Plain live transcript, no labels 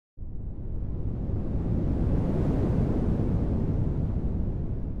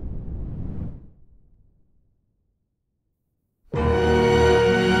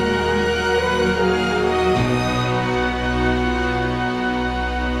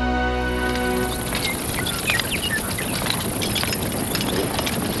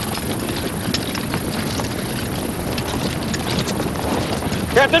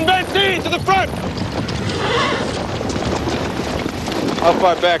Captain Benzine, to the front! How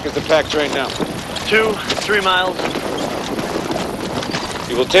far back is the pack train now? 2-3 miles.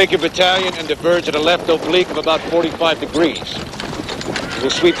 You will take your battalion and diverge at a left oblique of about 45 degrees. You will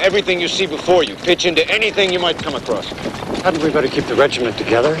sweep everything you see before you, pitch into anything you might come across. Hadn't we better keep the regiment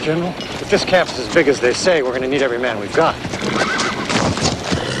together, General? If this camp's as big as they say, we're going to need every man we've got.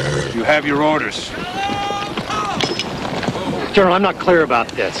 You have your orders. General, I'm not clear about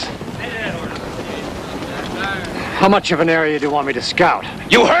this. How much of an area do you want me to scout?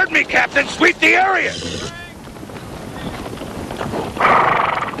 You heard me, Captain! Sweep the area!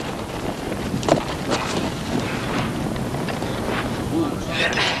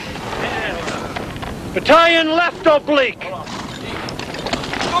 Battalion left oblique! Oblique!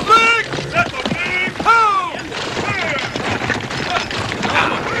 Left oblique! Ho!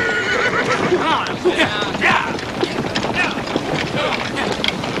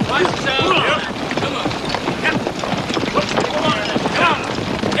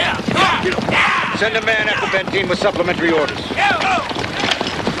 Send a man after Benzine with supplementary orders.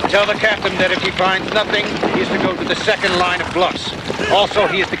 Tell the captain that if he finds nothing, he is to go to the second line of bluffs. Also,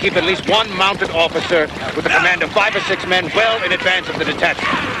 he is to keep at least one mounted officer with a command of 5 or 6 men well in advance of the detachment.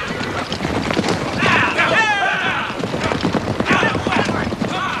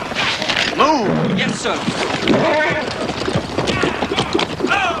 Move! Yes, sir.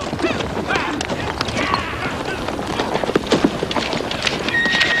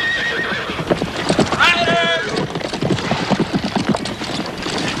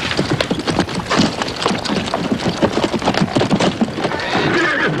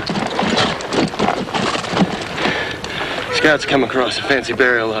 Scouts come across a fancy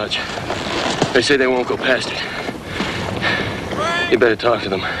burial lodge. They say they won't go past it. You better talk to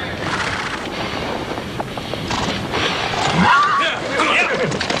them.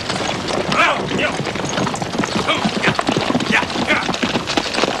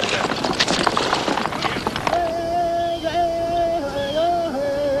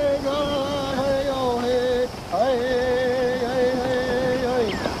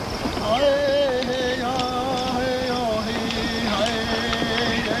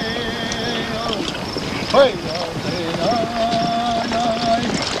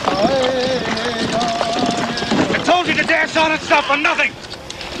 For nothing!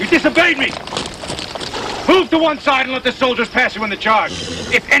 You disobeyed me! Move to one side and let the soldiers pass you in the charge.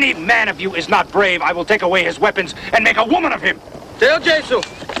 If any man of you is not brave, I will take away his weapons and make a woman of him. Tell Jason,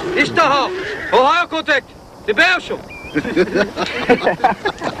 Ishtaha, Ohio Kotek, the Belsham.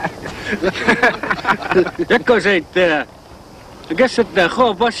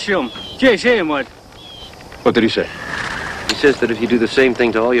 What did he say? He says that if you do the same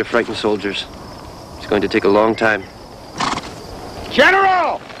thing to all your frightened soldiers, it's going to take a long time.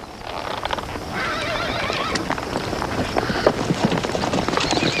 General!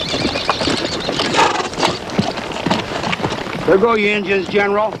 There go you Indians,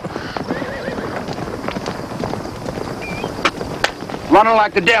 General. Running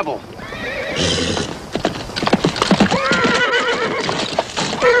like the devil.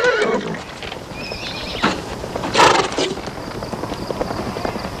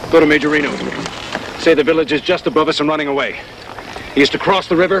 Go to Major Reno. Say the village is just above us and running away. He is to cross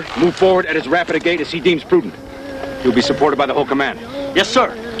the river, move forward at as rapid a gait as he deems prudent. He'll be supported by the whole command. Yes,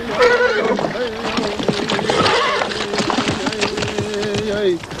 sir.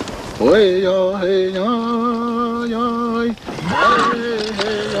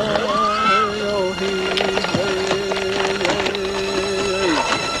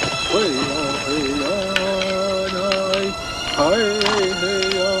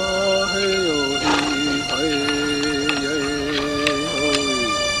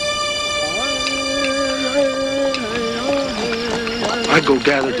 I'd go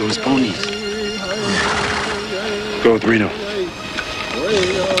gather those ponies. Go with Reno.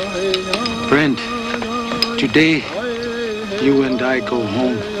 Friend, today you and I go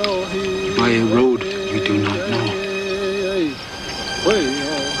home by a road we do not know.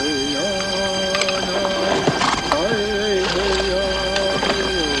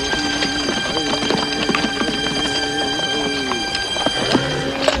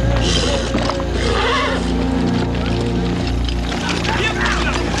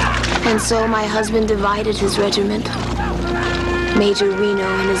 And so my husband divided his regiment. Major Reno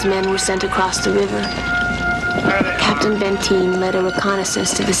and his men were sent across the river. Captain Benzine led a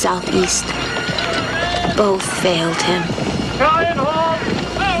reconnaissance to the southeast. Both failed him.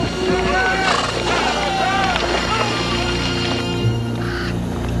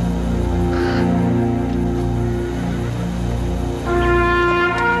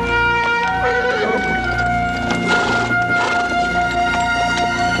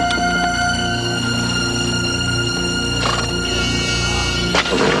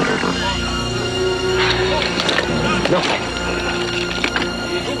 Nothing.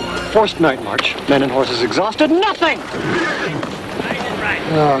 Forced night march. Men and horses exhausted. Nothing!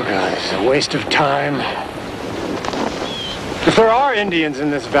 Oh, God, it's a waste of time. If there are Indians in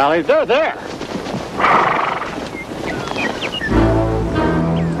this valley, they're there.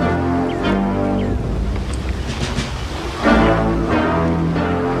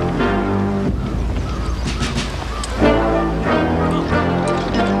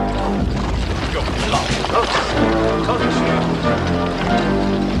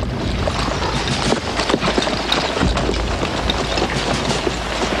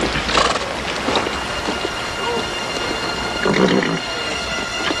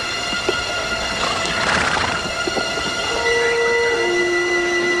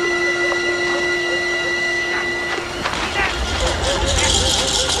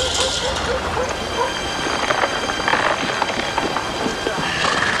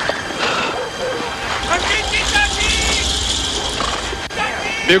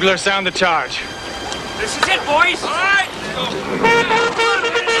 Bugler, sound the charge. This is it, boys. All right.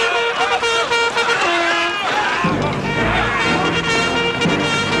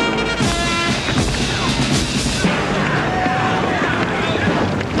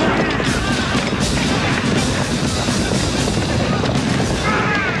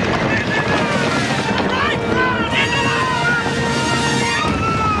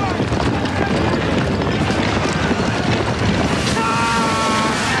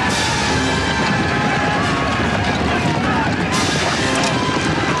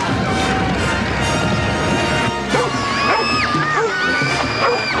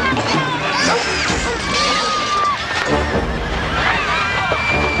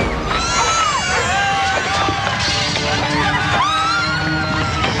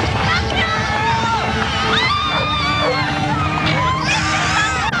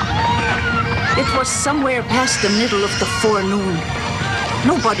 Somewhere past the middle of the forenoon.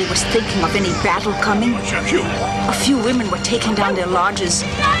 Nobody was thinking of any battle coming. A few women were taking down their lodges,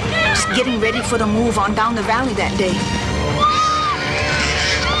 just getting ready for the move on down the valley that day.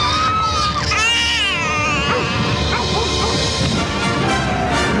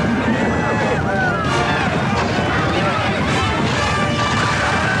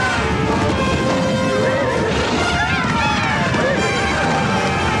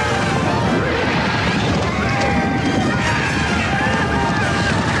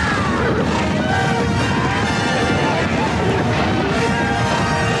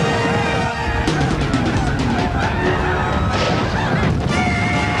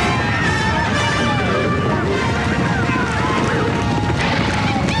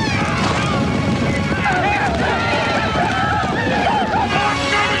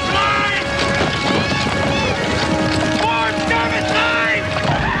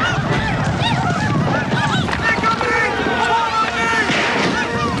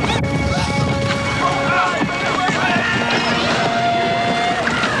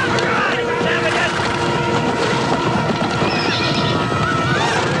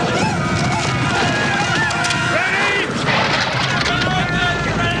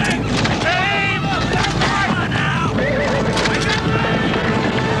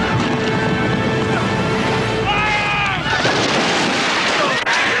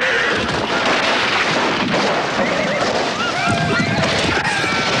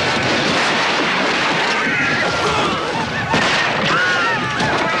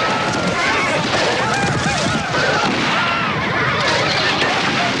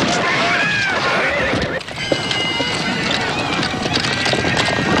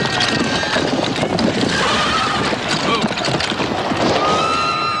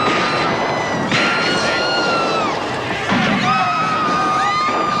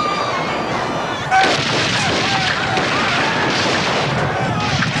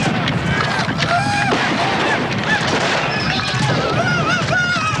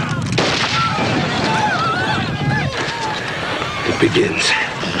 Begins.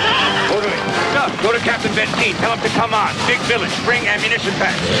 Go to Captain Bentine. Tell him to come on. Big village. Bring ammunition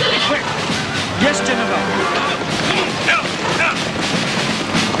back. Be quick. Yes, General.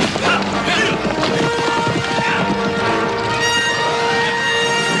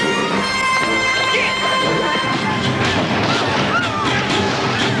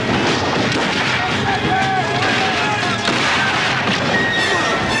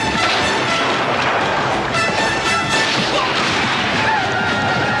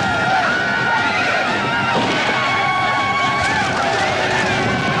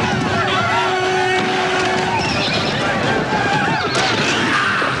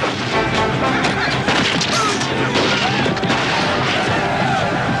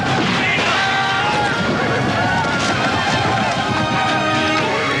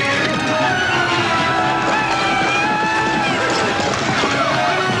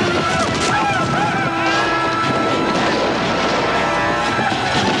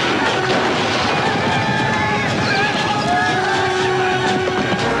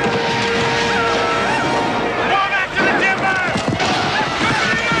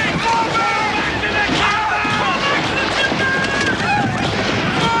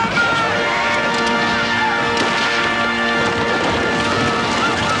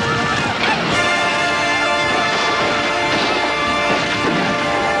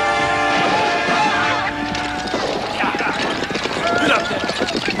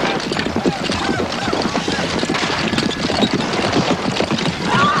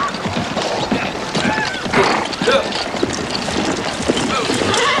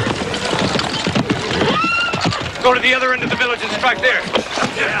 Go to the other end of the village and strike there.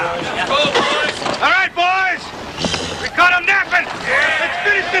 Go, boys! All right, boys! We caught them napping! Let's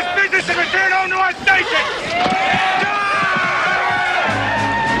finish this business and return home to our station!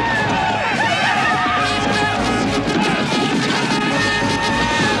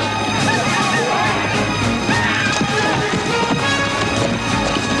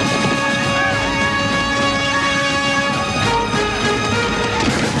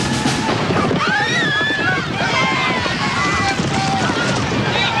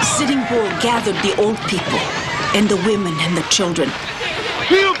 Sitting Bull gathered the old people and the women and the children.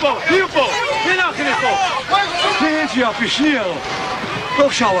 Pupil! Wie nach in het Hands up, officieel. Go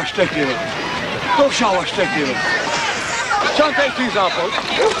shower sticker. Go shower sticker.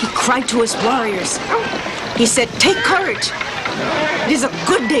 He cried to his warriors. He said, take courage. It is a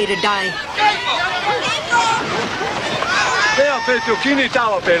good day to die.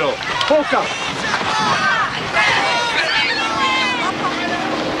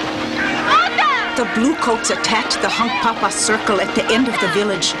 The Bluecoats attacked the Hunk Papa circle at the end of the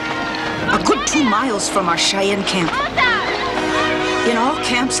village, a good 2 miles from our Cheyenne camp. In all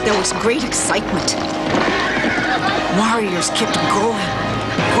camps, there was great excitement. Warriors kept going.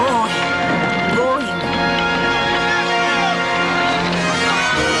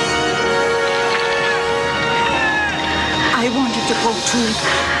 I wanted to go too.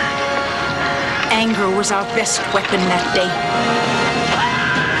 Anger was our best weapon that day.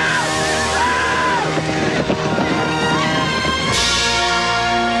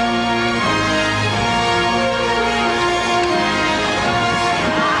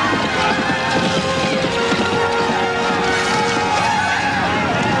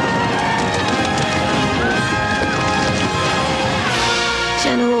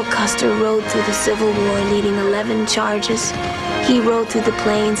 Custer rode through the Civil War leading 11 charges. He rode through the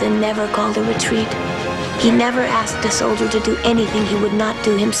plains and never called a retreat. He never asked a soldier to do anything he would not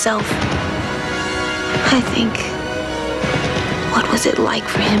do himself. I think, what was it like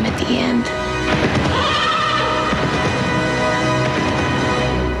for him at the end?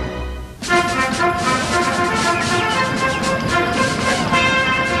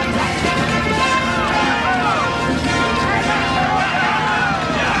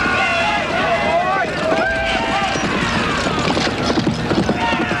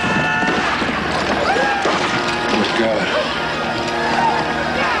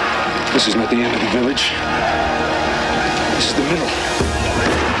 This is not the end of the village. This is the middle.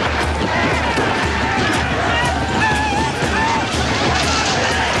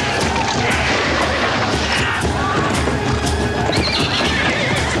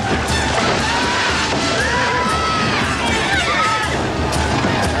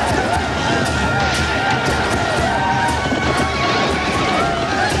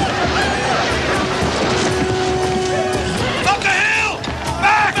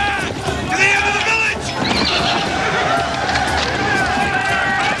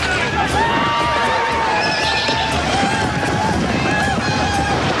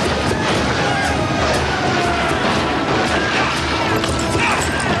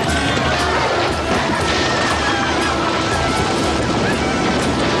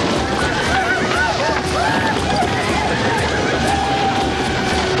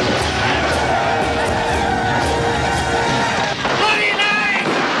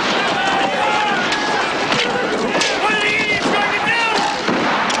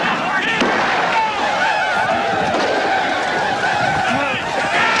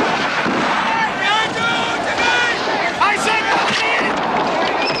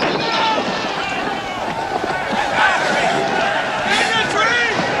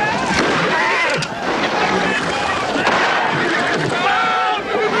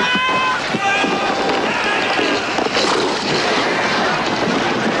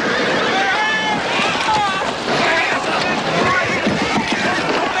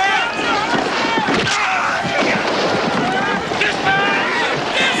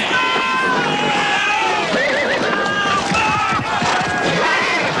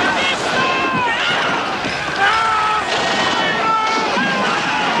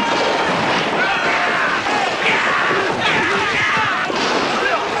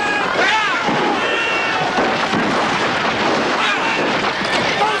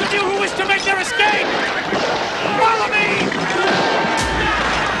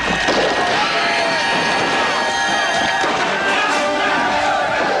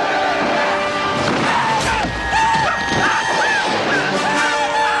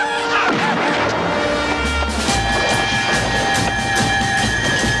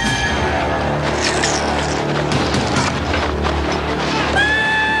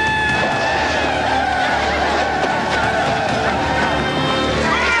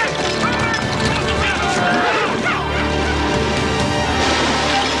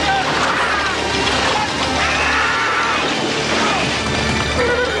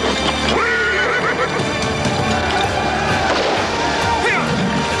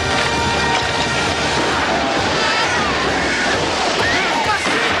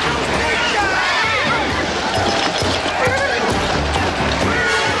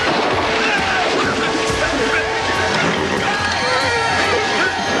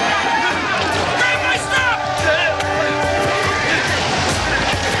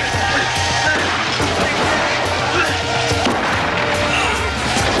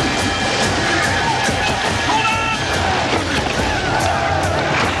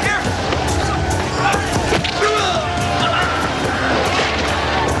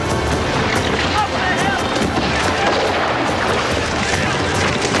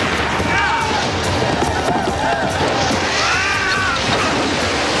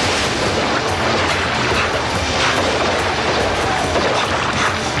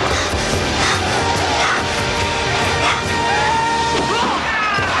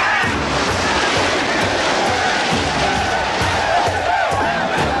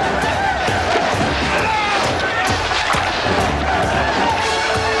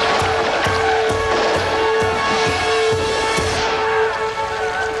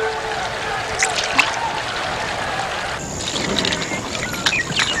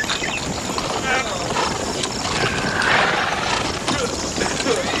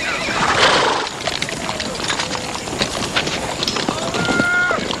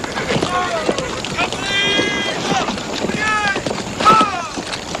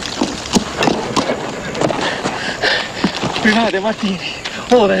 Grade Martini.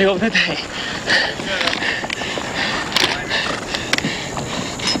 Order of the day.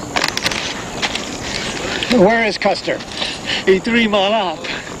 Where is Custer? He 3 mile up.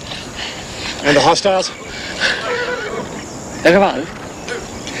 And the hostiles? The Cavalry.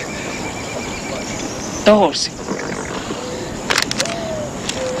 The horse.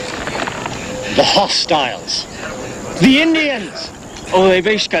 The hostiles. The Indians! Oh, they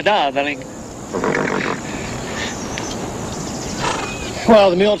be skedaddling. Well,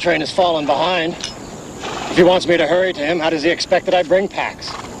 the mule train has fallen behind. If he wants me to hurry to him, how does he expect that I bring packs?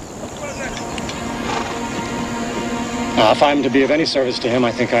 If I'm to be of any service to him,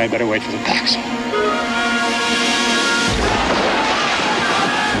 I think I had better wait for the packs.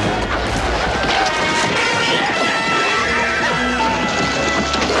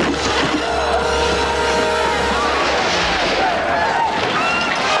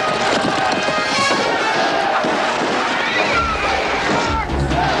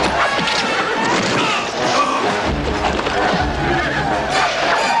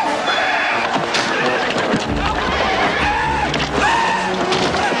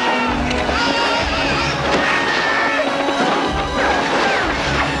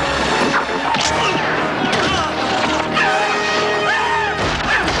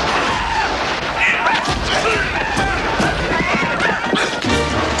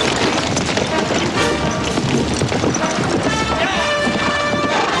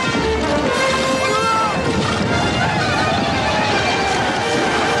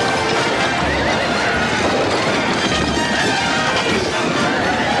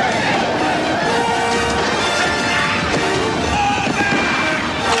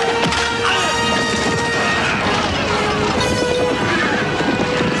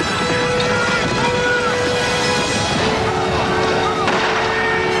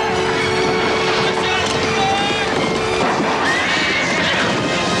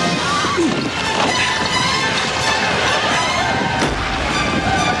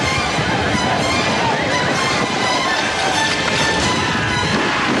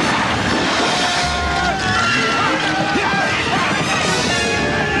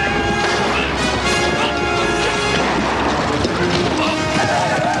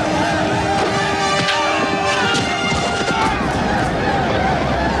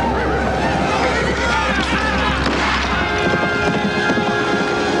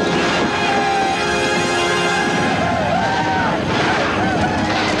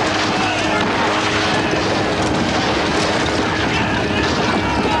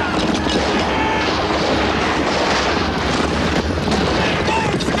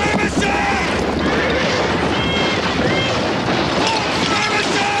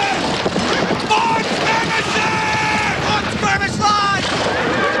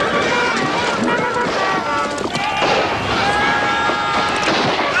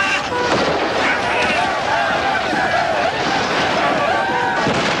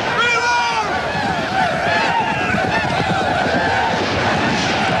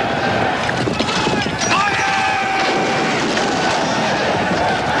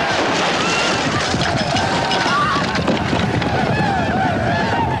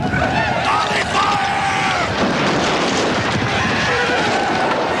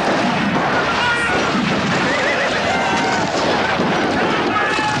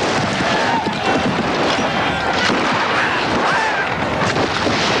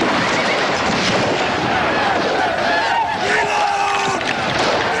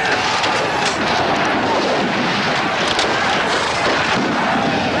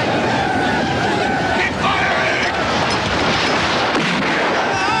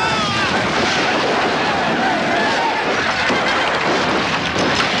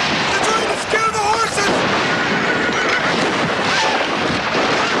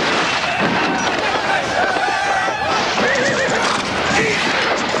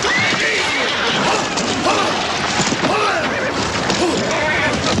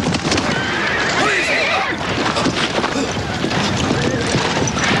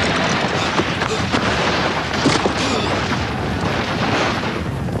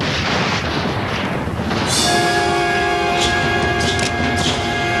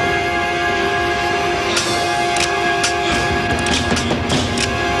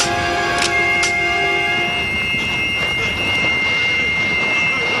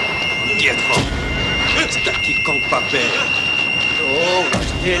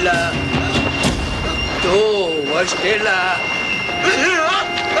 Stella!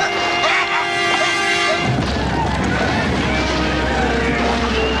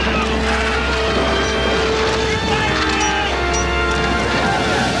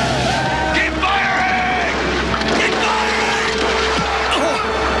 Keep firing! Keep firing!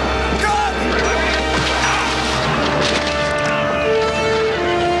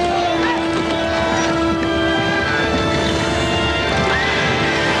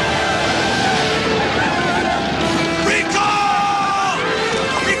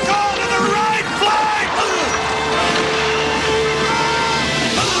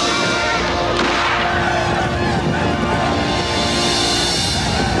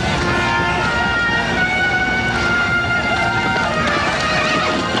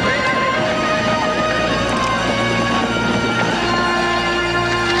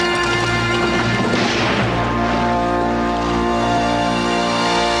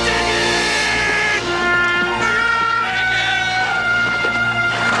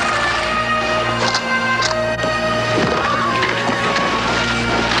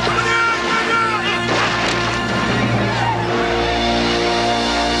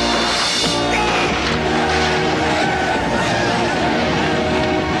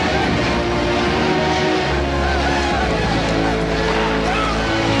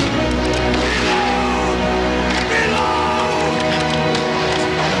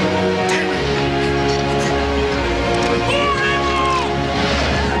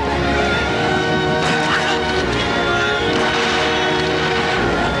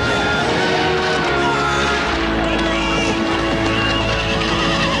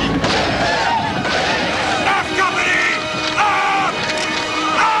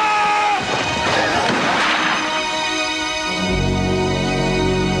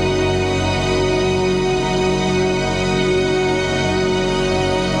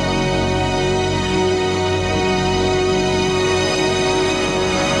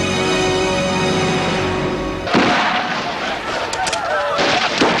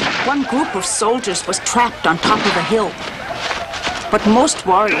 One group of soldiers was trapped on top of a hill. But most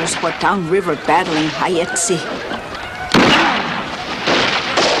warriors were downriver battling Hayetsi.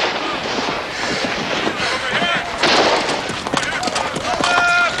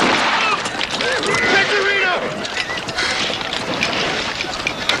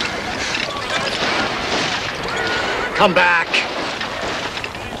 Come back.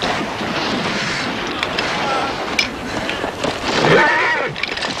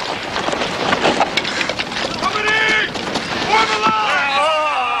 Coming in! Form a line!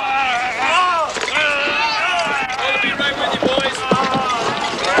 I'll be right with you, boys.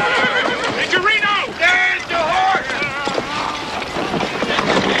 Major Reno! There's the horse!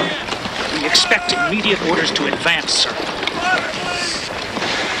 We expect immediate orders to advance, sir.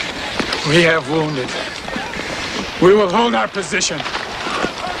 We have wounded. We will hold our position.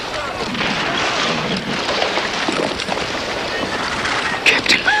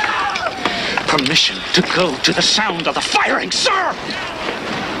 Captain, permission to go to the sound of the firing, sir!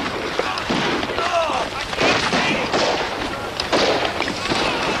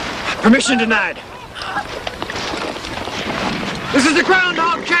 Permission denied. This is the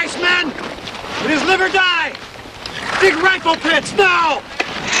groundhog chase, men! It is live or die! Dig rifle pits, now!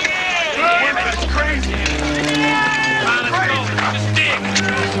 Women's crazy! Let's go. Just dig.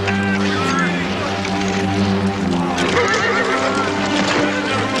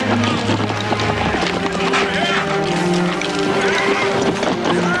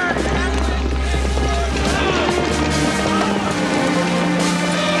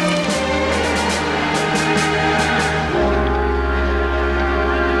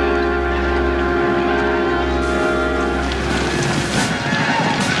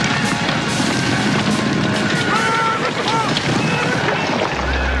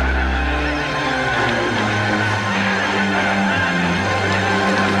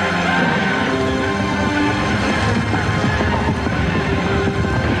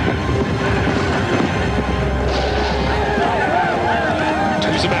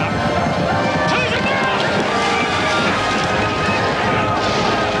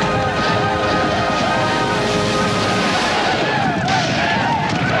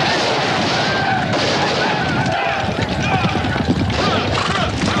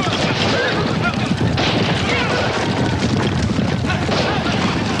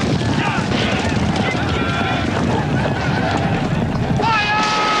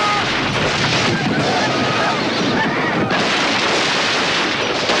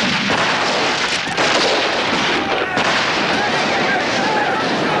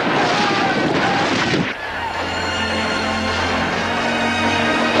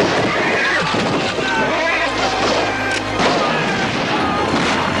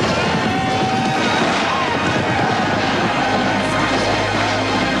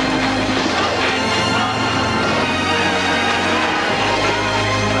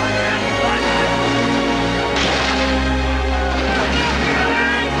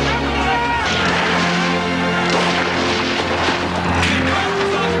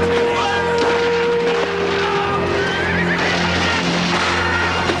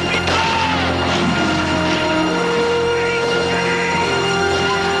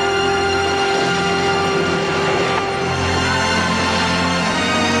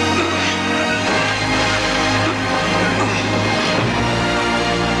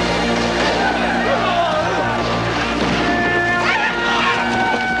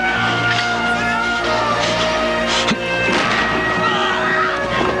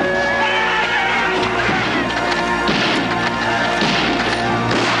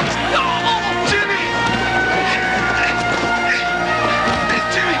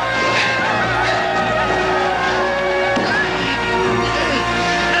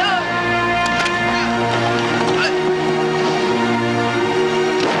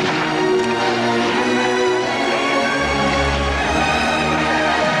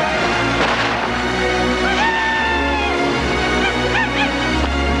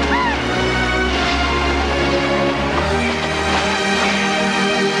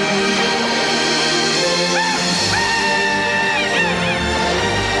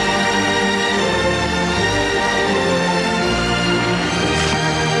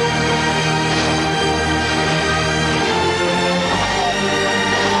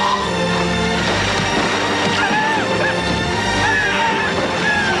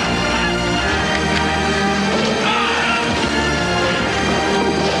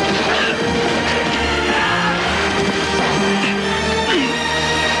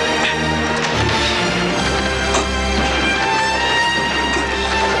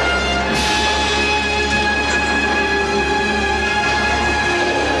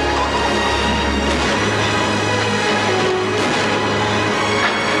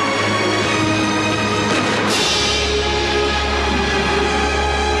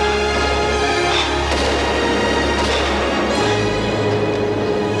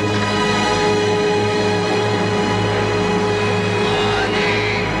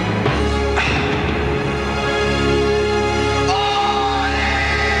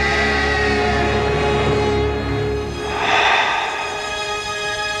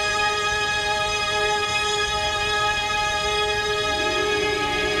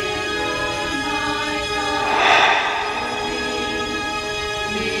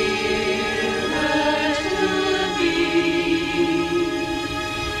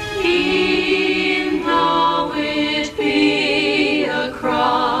 E'en though it be a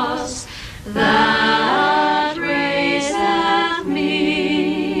cross that raiseth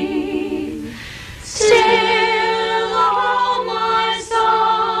me, still all my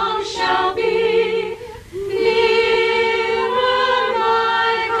song shall be nearer,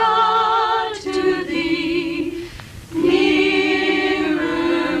 my God, to thee,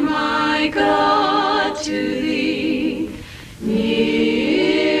 nearer, my God, to thee,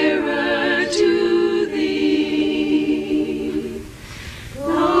 nearer to thee.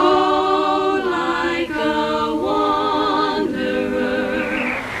 Though like a wanderer,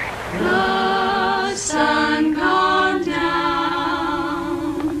 the sun gone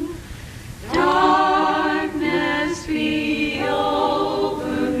down, darkness be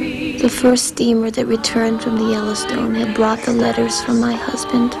over me. The first steamer that returned from the Yellowstone had brought the letters from my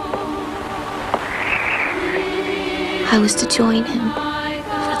husband. I was to join him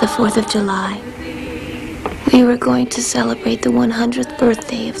for the 4th of July. We were going to celebrate the 100th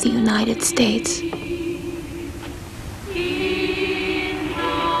birthday of the United States.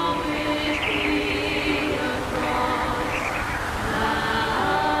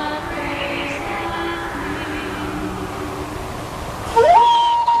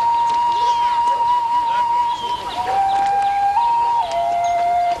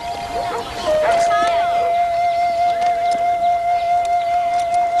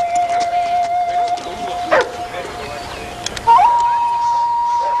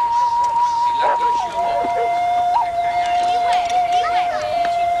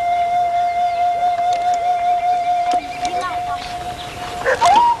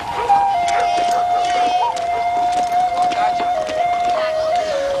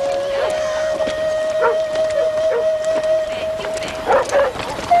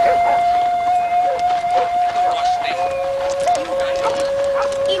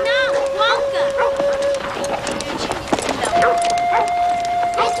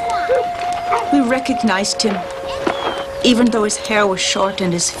 Recognized him, even though his hair was short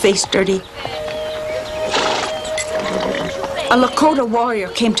and his face dirty. A Lakota warrior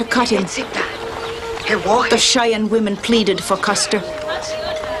came to cut him. The Cheyenne women pleaded for Custer.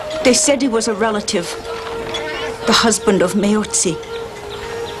 They said he was a relative, the husband of Mayotsi.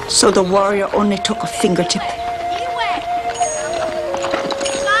 So the warrior only took a fingertip.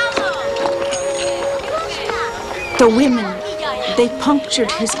 The women, they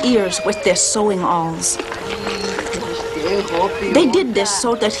punctured his ears with their sewing awls. They did this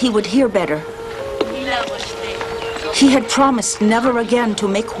so that he would hear better. He had promised never again to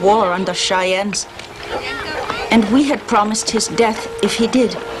make war on the Cheyennes, and we had promised his death if he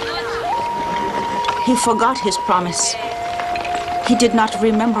did. He forgot his promise. He did not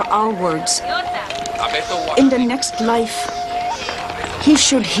remember our words. In the next life, he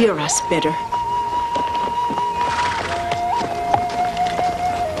should hear us better.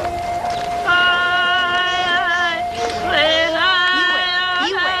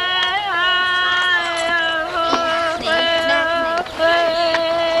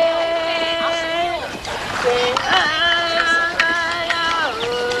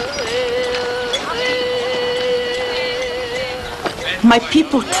 My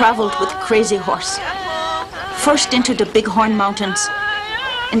people traveled with Crazy Horse, first into the Bighorn Mountains,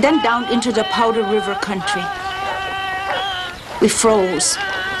 and then down into the Powder River country. We froze.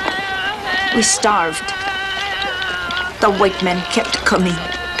 We starved. The white men kept coming.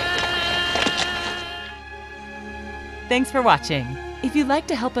 Thanks for watching. If you'd like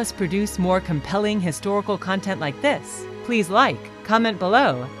to help us produce more compelling historical content like this, please like, comment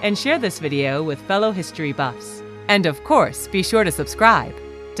below, and share this video with fellow history buffs. And of course, be sure to subscribe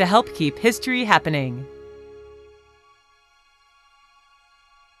to help keep history happening.